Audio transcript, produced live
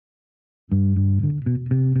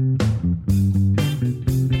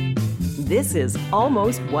This is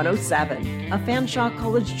Almost 107, a Fanshawe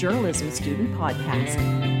College journalism student podcast.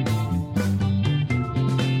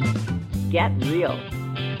 Get real.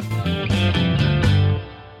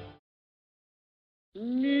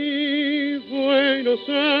 Mi Buenos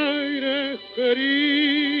Aires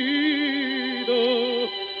querido,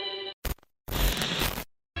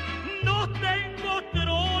 no tengo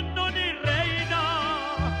trono ni reina,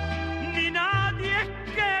 ni nadie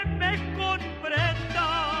que me comprenda,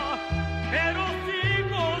 pero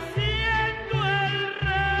sigo siendo el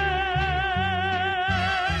rey.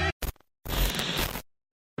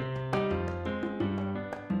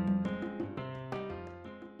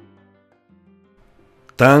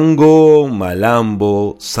 Tango,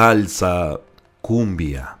 malambo, salsa,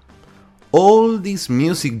 cumbia. All these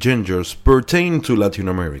music genres pertain to Latin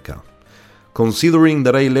America. Considering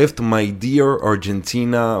that I left my dear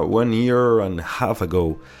Argentina 1 year and a half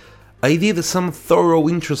ago, I did some thorough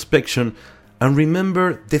introspection and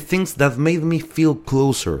remember the things that made me feel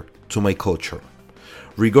closer to my culture.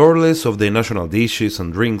 Regardless of the national dishes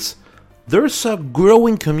and drinks, there's a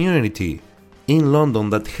growing community in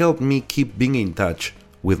London that helped me keep being in touch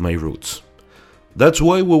with my roots. That's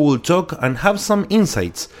why we will talk and have some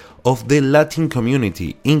insights of the Latin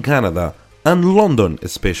community in Canada and London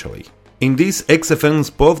especially. In this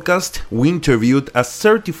XFN's podcast, we interviewed a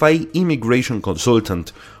certified immigration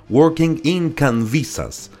consultant working in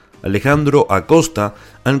Canvisas, Alejandro Acosta,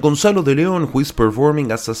 and Gonzalo de Leon, who is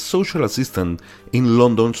performing as a social assistant in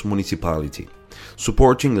London's municipality,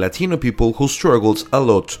 supporting Latino people who struggles a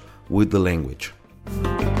lot with the language.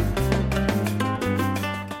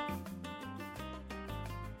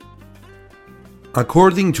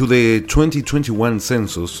 According to the 2021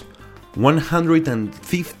 census,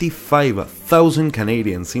 155,000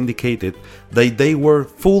 Canadians indicated that they were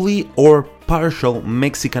fully or partial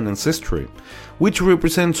Mexican ancestry, which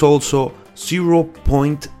represents also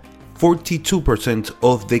 0.42%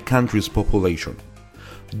 of the country's population.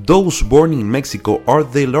 Those born in Mexico are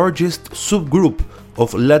the largest subgroup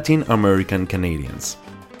of Latin American Canadians.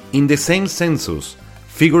 In the same census,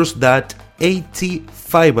 figures that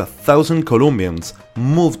 85,000 Colombians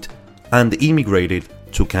moved and immigrated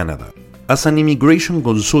to Canada. As an immigration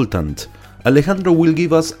consultant, Alejandro will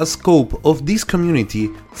give us a scope of this community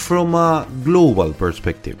from a global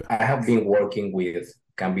perspective. I have been working with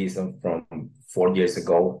Cambism from 4 years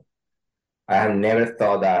ago. I have never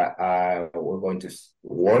thought that I was going to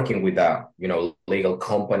working with a legal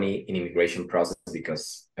company in immigration process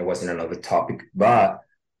because it wasn't another topic. But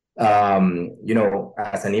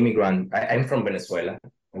as an immigrant, I'm from Venezuela.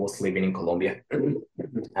 I was living in Colombia.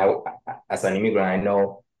 As an immigrant, I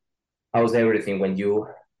know how's everything when you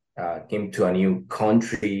came to a new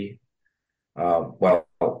country.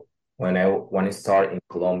 When I start in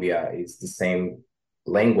Colombia, it's the same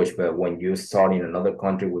language, but when you start in another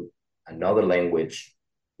country with another language,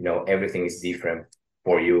 everything is different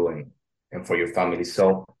for you and for your family.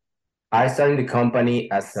 So I started the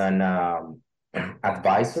company as an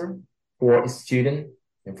advisor for a student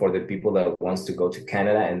and for the people that wants to go to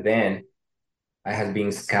Canada. And then I have been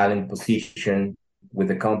scaling position with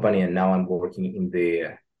the company, and now I'm working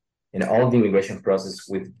in all the immigration process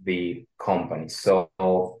with the company. So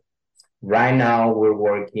right now we're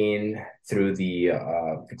working through the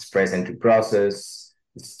express entry process,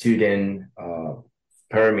 the student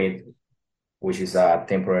permit, which is a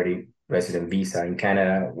temporary resident visa in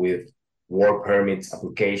Canada, with work permits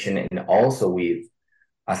application, and also with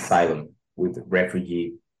asylum, with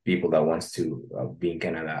refugee people that wants to be in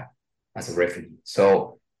Canada as a refugee.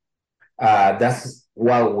 So that's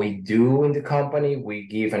what we do in the company. We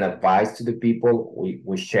give an advice to the people. We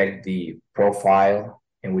check the profile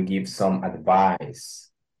and we give some advice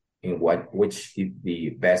in which is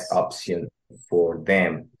the best option for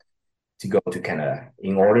them to go to Canada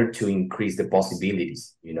in order to increase the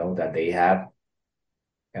possibilities, that they have.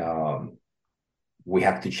 We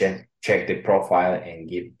have to check the profile and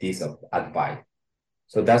give this advice.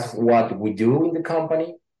 So that's what we do in the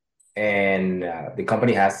company. And the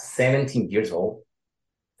company has 17 years old.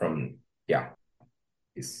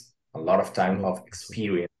 It's a lot of time of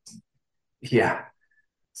experience. Yeah.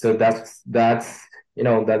 So that's a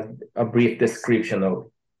brief description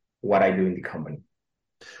of what I do in the company.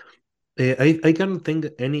 I can't think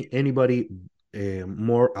anybody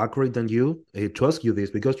more accurate than you to ask you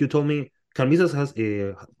this, because you told me Camisas has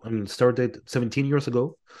started 17 years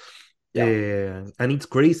ago. Yeah. And it's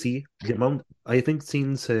crazy the amount. I think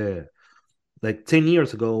since like 10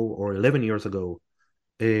 years ago or 11 years ago,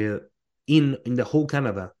 in the whole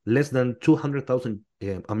Canada, less than 200,000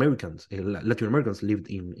 Americans, Latin Americans lived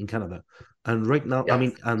in Canada. And right now, I Yeah.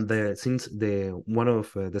 mean, and since the one of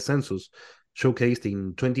the census showcased in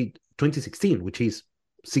 2016, which is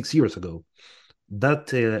 6 years ago,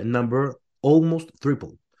 that number almost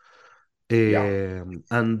tripled. Yeah.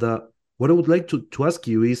 And what I would like to ask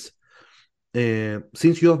you is,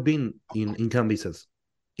 since you have been in campuses,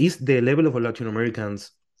 is the level of Latin Americans,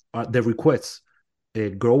 the requests,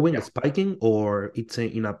 growing, Yeah. spiking, or it's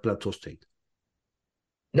in a plateau state?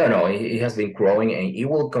 No, no, it has been growing and it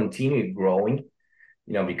will continue growing,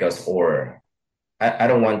 because I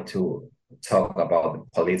don't want to talk about the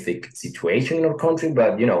political situation in our country,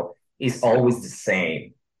 but it's always the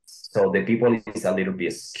same. So the people is a little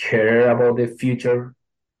bit scared about the future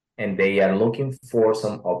and they are looking for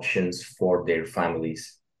some options for their families,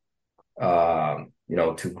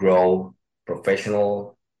 to grow professional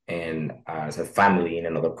and as a family in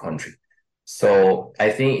another country. So I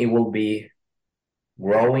think it will be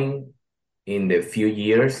growing in the few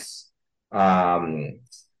years, um,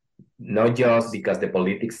 not just because the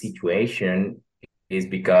political situation is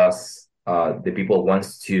because the people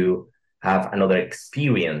wants to have another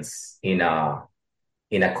experience in a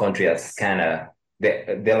country that's Canada.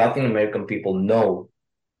 The Latin American people know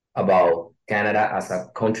about Canada as a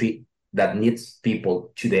country that needs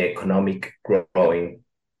people to the economic growing.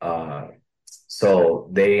 Uh, so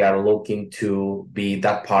they are looking to be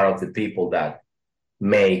that part of the people that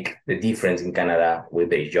make the difference in Canada with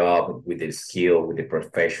their job, with their skill, with the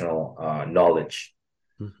professional knowledge.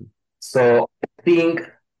 Mhm. So I think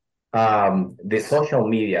the social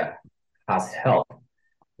media has helped.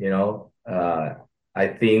 You know, I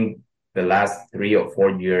think the last 3 or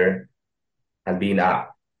 4 years has been a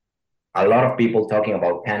lot of people talking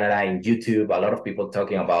about Canada in YouTube, a lot of people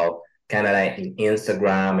talking about Canada in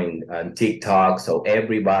Instagram and TikTok. So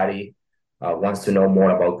everybody wants to know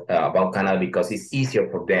more about Canada because it's easier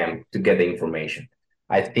for them to get the information.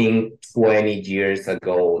 I think 20 years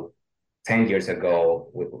ago, 10 years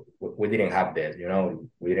ago, we didn't have that.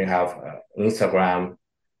 We didn't have Instagram,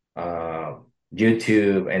 uh,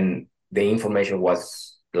 YouTube, and the information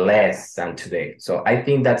was less than today. So I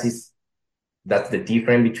think that's the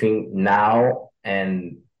difference between now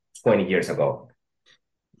and 20 years ago.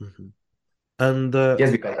 Mhm. And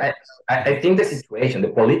Yes, because I think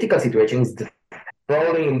the political situation is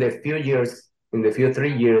probably in the few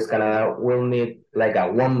 3 years, Canada will need like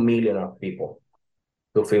a 1 million of people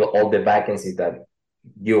to fill all the vacancies that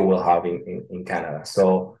you will have in Canada.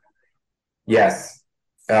 So yes,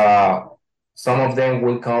 uh, some of them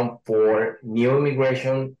will come for new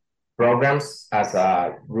immigration programs as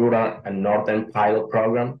a rural and northern pilot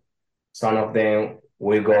program. Some of them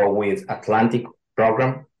will go with Atlantic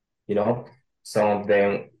program, you know. Some of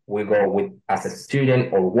them will go with as a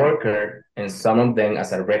student or worker, and some of them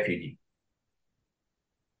as a refugee.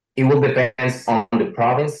 It will depend on the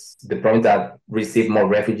province. The province that receive more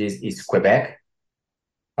refugees is Quebec.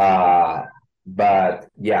 Uh, but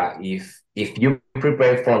yeah, if you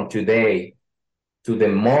prepare from today to the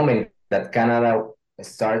moment that Canada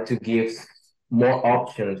start to give more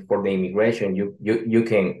options for the immigration, you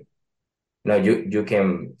can no you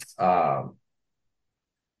can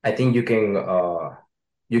I think you can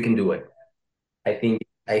do it. I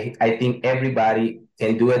think everybody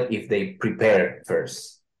can do it if they prepare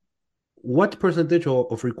first. what percentage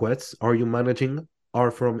of requests are you managing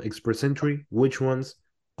are from express entry? Which ones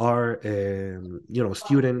are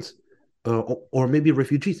students, or maybe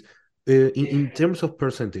refugees? In terms of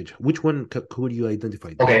percentage, which one could you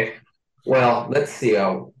identify there? Okay. Well, let's see.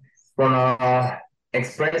 From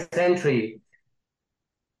express entry,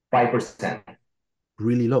 5%.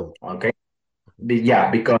 Really low. Okay. Yeah,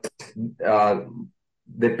 because uh,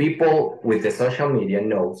 the people with the social media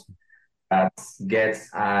knows that gets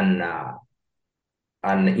an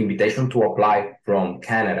invitation to apply from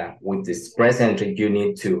Canada with the express entry. You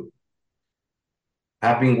need to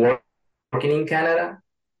have been working in Canada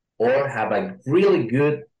or have a really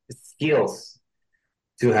good skills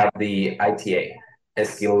to have the ITA, a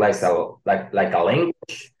skill like a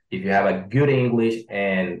language. If you have a good English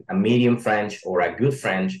and a medium French or a good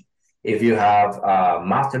French, if you have a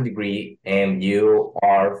master degree and you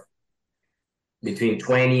are between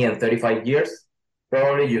 20 and 35 years,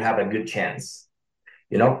 probably you have a good chance,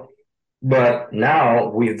 you know. But now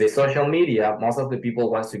with the social media, most of the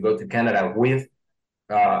people wants to go to Canada with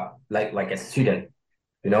like a student,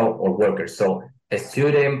 or worker. So a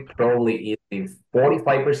student probably is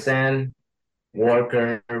 45%,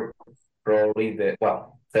 worker probably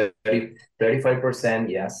 35%,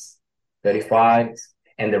 yes, 35,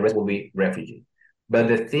 and the rest will be refugee. But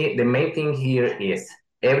the main thing here is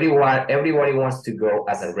everybody wants to go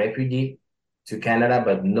as a refugee to Canada,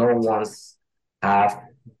 but no one's have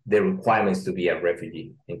the requirements to be a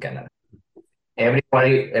refugee in Canada.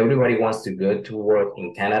 Everybody wants to go to work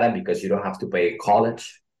in Canada because you don't have to pay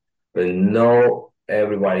college, but no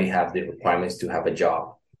everybody have the requirements to have a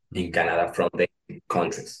job in Canada from the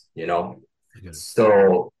countries, you know.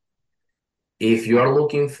 So if you are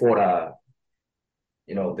looking for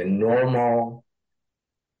the normal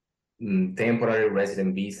temporary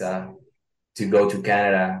resident visa to go to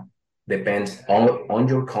Canada, depends on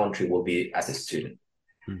your country will be as a student.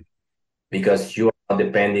 Because you are not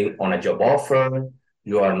depending on a job offer,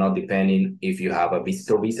 you are not depending if you have a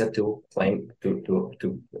visitor visa to claim to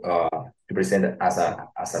present as a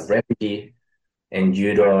refugee, and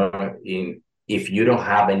if you don't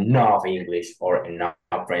have enough English or enough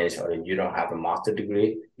French, or you don't have a master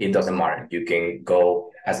degree, it doesn't matter. You can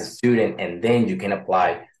go as a student, and then you can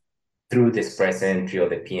apply through the express entry or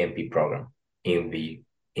the PMP program in the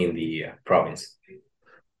province.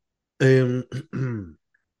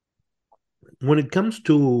 When it comes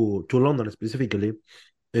to London specifically,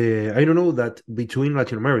 I don't know that between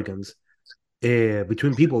Latin Americans,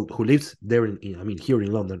 between people who lives there here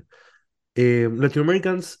in London, Latin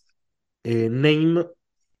Americans name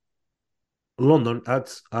London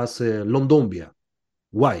as Londombia.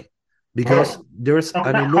 Why? Because there's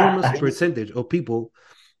an enormous percentage of people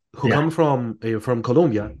who come from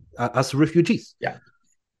Colombia as refugees.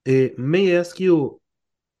 May I ask you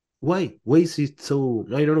why? Why is it so?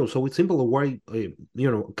 I don't know. So it's simple. Why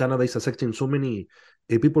Canada is accepting so many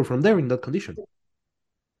people from there in that condition?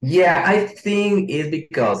 Yeah, I think it's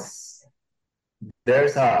because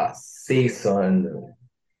there's a season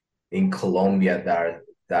in Colombia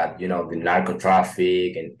that the narco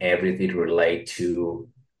traffic and everything related to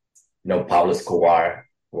Pablo Escobar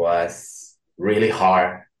was really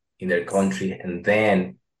hard in their country, and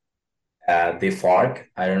then the FARC.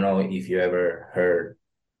 I don't know if you ever heard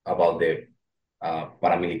about the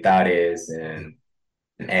paramilitares and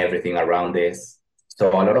everything around this. So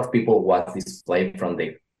a lot of people was displaced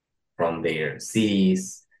from their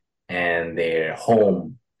cities and their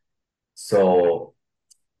home. So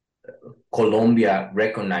Colombia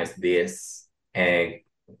recognized this, and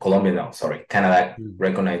Canada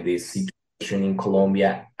recognized this situation in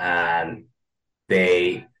Colombia, and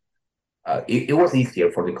it was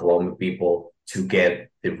easier for the Colombian people to get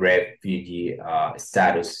the refugee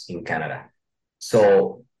status in Canada.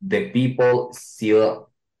 So the people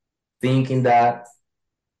still thinking that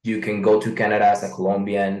you can go to Canada as a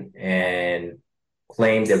Colombian and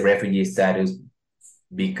claim the refugee status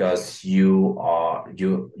because you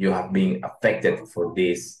have been affected for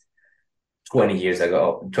this 20 years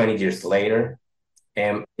later.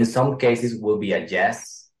 And in some cases will be a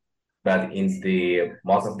yes, but in the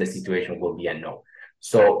most of the situation will be a no.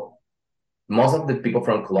 So most of the people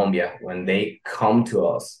from Colombia, when they come to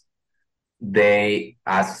us, they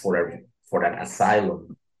ask for an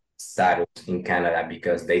asylum status in Canada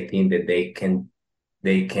because they think that they can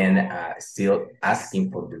still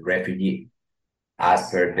asking for the refugee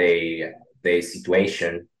as per the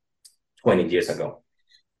situation 20 years ago.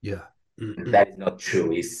 Yeah. That is not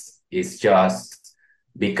true. It's just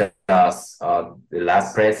because the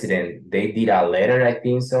last president, they did a letter, I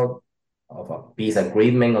think so, of a peace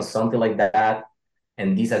agreement or something like that.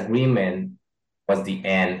 And this agreement was the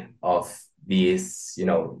end of this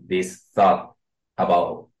thought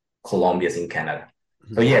about Colombians in Canada.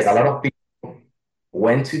 So yes, a lot of people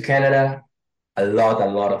went to Canada. A lot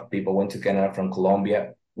of people went to Canada from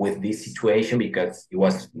Colombia with this situation because it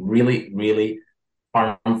was really, really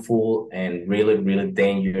harmful and really, really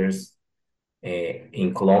dangerous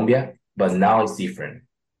in Colombia. But now it's different.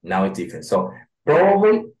 So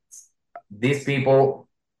probably these people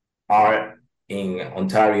are in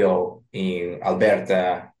Ontario, in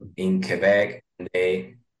Alberta, in Quebec.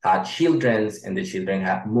 They had children, and the children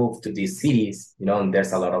have moved to these cities, and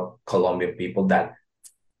there's a lot of Colombian people that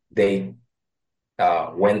they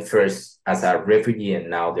went first as a refugee and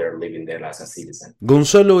now they're living there as a citizen.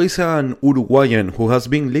 Gonzalo is an Uruguayan who has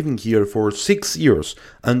been living here for 6 years,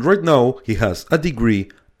 and right now he has a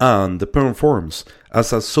degree and performs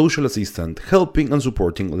as a social assistant helping and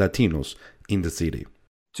supporting Latinos in the city.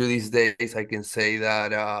 To these days, I can say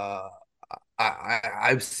that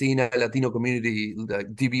I've seen a Latino community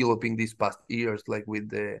developing these past years, like with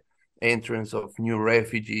the entrance of new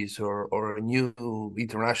refugees or new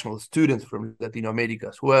international students from Latin America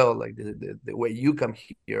as well, like the way you come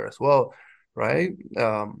here as well, right?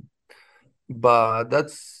 But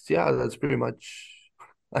that's pretty much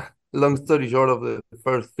long story short of the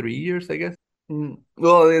first 3 years, I guess.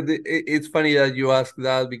 Well, it's funny that you ask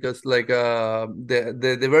that because like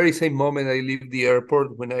the very same moment I leave the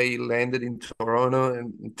airport when I landed in Toronto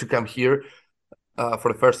and to come here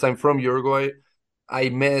for the first time from Uruguay, I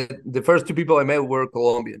met the first two people I met were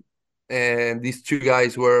Colombian, and these two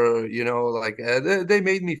guys were, like they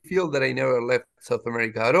made me feel that I never left South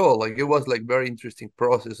America at all. Like it was like very interesting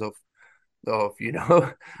process of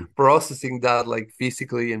processing that like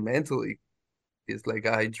physically and mentally. It's like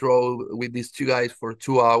I drove with these two guys for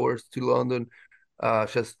 2 hours to London,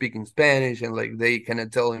 just speaking Spanish, and like they kind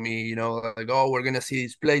of telling me, like, oh, we're gonna see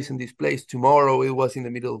this place and this place tomorrow. It was in the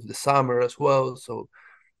middle of the summer as well, so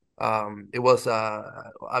it was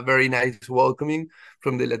a very nice welcoming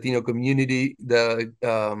from the Latino community. The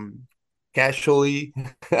casually,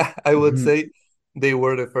 I would Mhm. say, they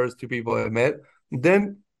were the first two people I met.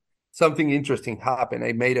 Then something interesting happened.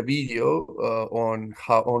 I made a video on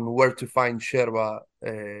where to find yerba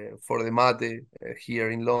for the mate here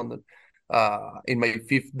in London in my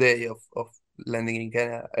fifth day of landing in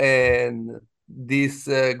Canada, and this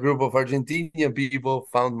group of Argentinian people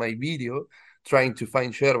found my video trying to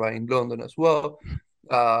find Sherba in London as well.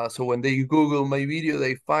 So when they Google my video,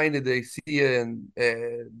 they find it, they see it, and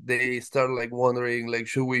they start like wondering, like,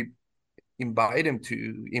 should we invite him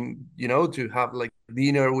to have like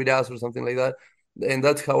dinner with us or something like that? And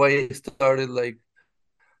that's how I started like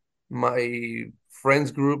my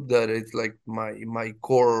friends group. That it's like my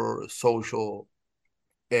core social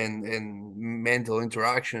and mental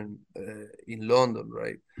interaction in London,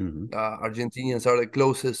 right? Mhm. Argentinians are the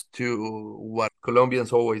closest to what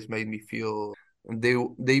Colombians always made me feel.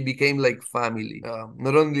 They became like family.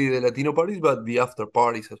 Not only the Latino parties, but the after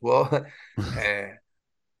parties as well.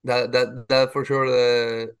 That for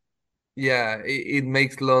sure. Yeah, it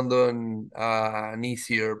makes London an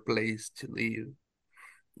easier place to live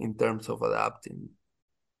in terms of adapting.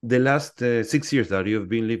 The last 6 years that you've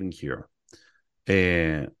been living here,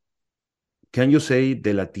 uh, can you say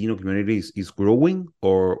the Latino community is growing,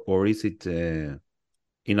 or is it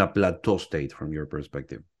in a plateau state from your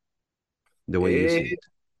perspective, the way you see Eh, it?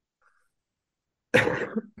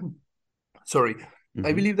 Sorry,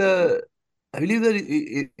 I Mhm. believe that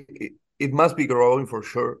it must be growing for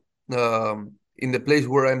sure. In the place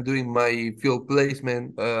where I'm doing my field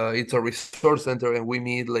placement, it's a resource center, and we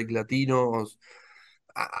meet like Latinos.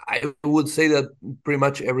 I would say that pretty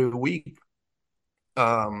much every week.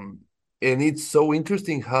 Um, and it's so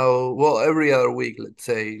interesting how, well, every other week, let's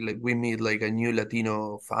say, like we meet like a new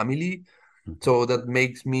Latino family. Mhm. So that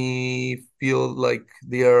makes me feel like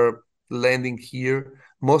they are landing here.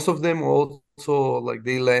 Most of them also like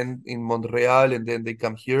they land in Montreal and then they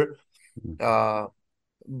come here. Mhm. Uh,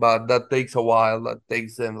 but that takes a while. That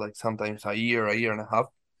takes them like sometimes a year and a half.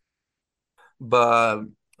 But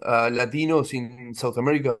Latinos in South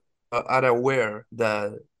America are aware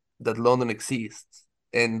that London exists,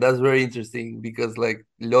 and that's very interesting because like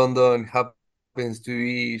London happens to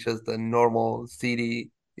be just a normal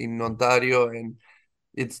city in Ontario, and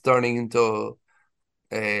it's turning into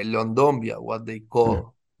Londombia, what they Mhm.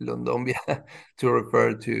 call Londombia, to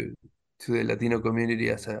refer to the Latino community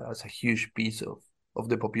as a huge piece of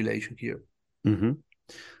the population here. Mhm.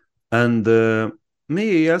 And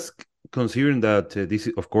may I ask, considering that this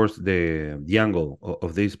is, of course, the angle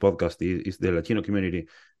of this podcast is the Latino community,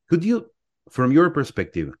 could you, from your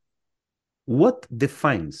perspective, what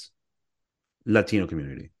defines Latino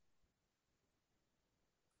community?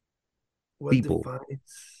 What People.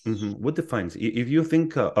 defines What defines, if you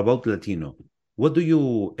think about Latino, what do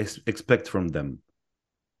you expect from them?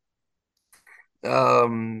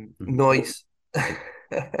 Mhm. noise? Oh.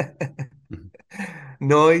 Mhm.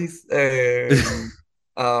 Noise and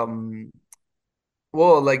um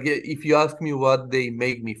well, like if you ask me what they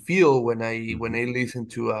make me feel when Mhm. I listen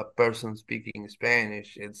to a person speaking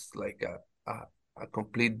Spanish, it's like a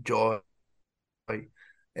complete joy.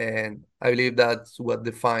 And I believe that's what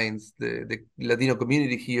defines the Latino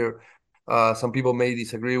community here. Some people may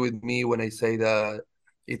disagree with me when I say that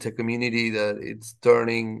it's a community that it's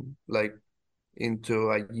turning like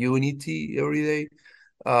into a unity every day.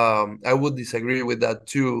 I would disagree with that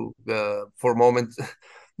too for moments,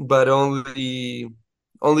 but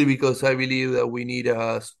only because I believe that we need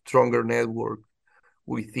a stronger network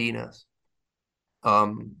within us.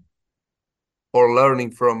 Um, or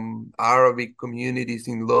learning from Arabic communities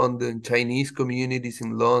in London, Chinese communities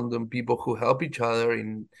in London, people who help each other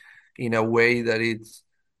in a way that it's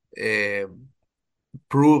uh,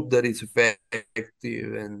 proof that it's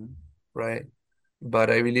effective and right. But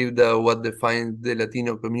I believe that what defines the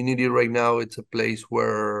Latino community right now, it's a place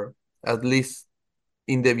where, at least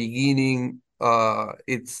in the beginning,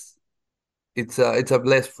 it's it's a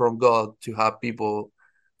blessing from God to have people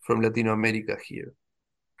from Latin America here.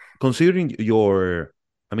 Considering your,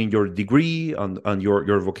 I mean, your degree and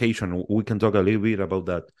your vocation, we can talk a little bit about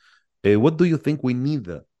that. What do you think we need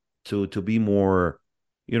to be more,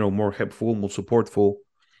 more helpful, more supportful,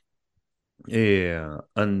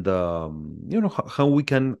 and how we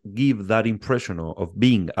can give that impression of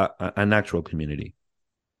being an actual community?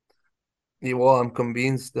 Yeah, well, I'm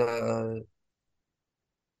convinced that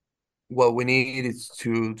what we need is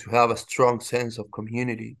to have a strong sense of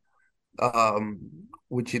community,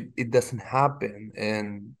 which it doesn't happen.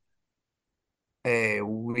 And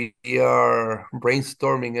we are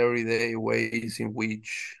brainstorming every day ways in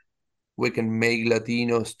which we can make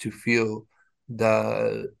Latinos to feel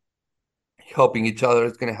that helping each other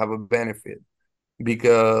is going to have a benefit.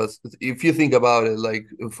 Because if you think about it, like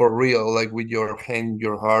for real, like with your hand,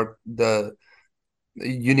 your heart,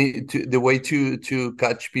 you need to the way to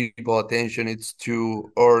catch people attention, it's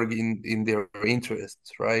to org in their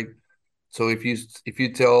interests, right? So if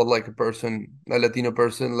you tell like a Latino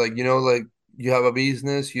person, like like you have a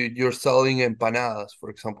business, you're selling empanadas,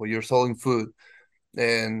 for example, you're selling food,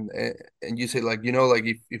 and you say, like like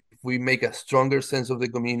if we make a stronger sense of the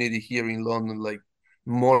community here in London, like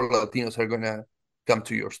more Latinos are gonna come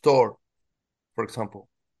to your store, for example.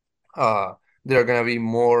 uh there are gonna be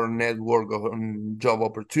more network on job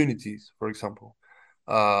opportunities, for example.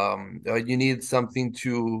 You need something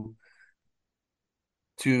to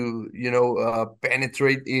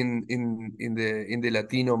penetrate in the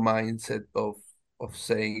Latino mindset of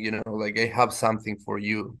saying, like, I have something for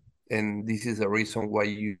you, and this is a reason why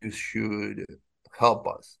you should help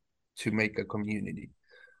us to make a community.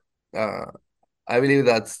 uh I believe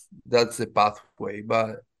that's the pathway,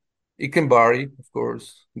 but it can vary, of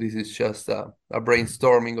course. This is just a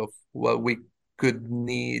brainstorming of what we could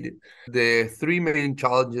need. The three main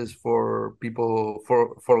challenges for people,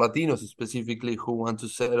 for Latinos specifically who want to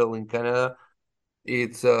settle in Canada,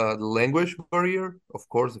 it's the language barrier, of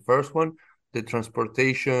course, the first one, the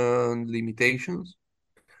transportation limitations,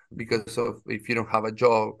 because of if you don't have a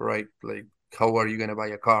job, right? Like, how are you gonna buy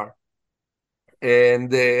a car? And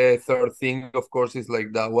the third thing, of course, is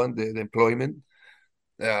like that one, the employment.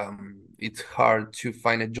 It's hard to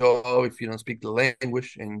find a job if you don't speak the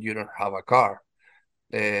language and you don't have a car.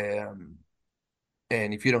 Um,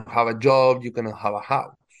 and if you don't have a job, you cannot have a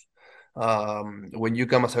house. When you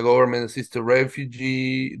come as a government assisted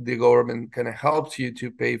refugee, the government kind of helps you to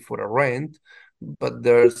pay for a rent, but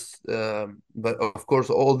but of course,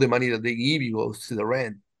 all the money that they give you goes to the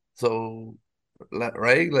rent. So,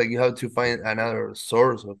 right, like you have to find another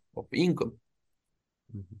source of income.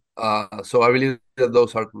 So I believe that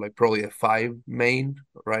those are like probably the five main,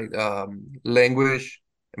 right? Language,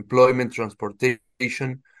 employment,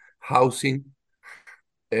 transportation, housing,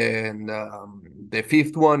 and the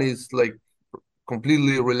fifth one is like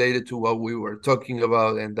completely related to what we were talking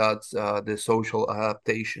about, and that's the social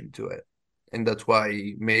adaptation to it. And that's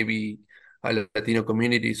why maybe a Latino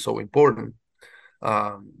community is so important,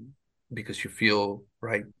 um, because you feel,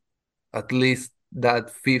 right, at least that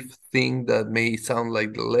fifth thing that may sound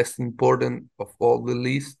like the less important of all the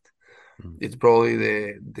list, it's probably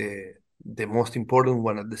the most important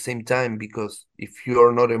one at the same time, because if you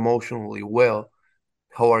are not emotionally well,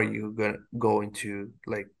 how are you going to,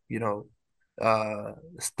 like,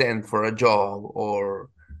 stand for a job, or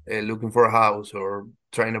looking for a house, or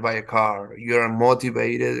trying to buy a car? You're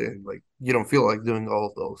unmotivated, and like you don't feel like doing all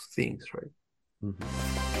of those things, right?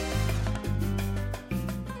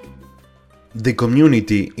 The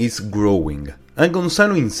community is growing, and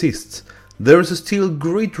Gonzalo insists there's still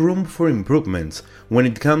great room for improvements when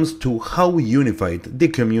it comes to how unified the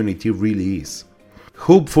community really is.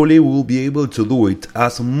 Hopefully we'll be able to do it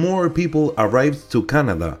as more people arrive to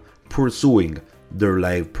Canada pursuing their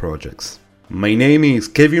life projects. My name is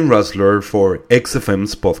Kevin Russler for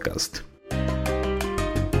XFM's podcast.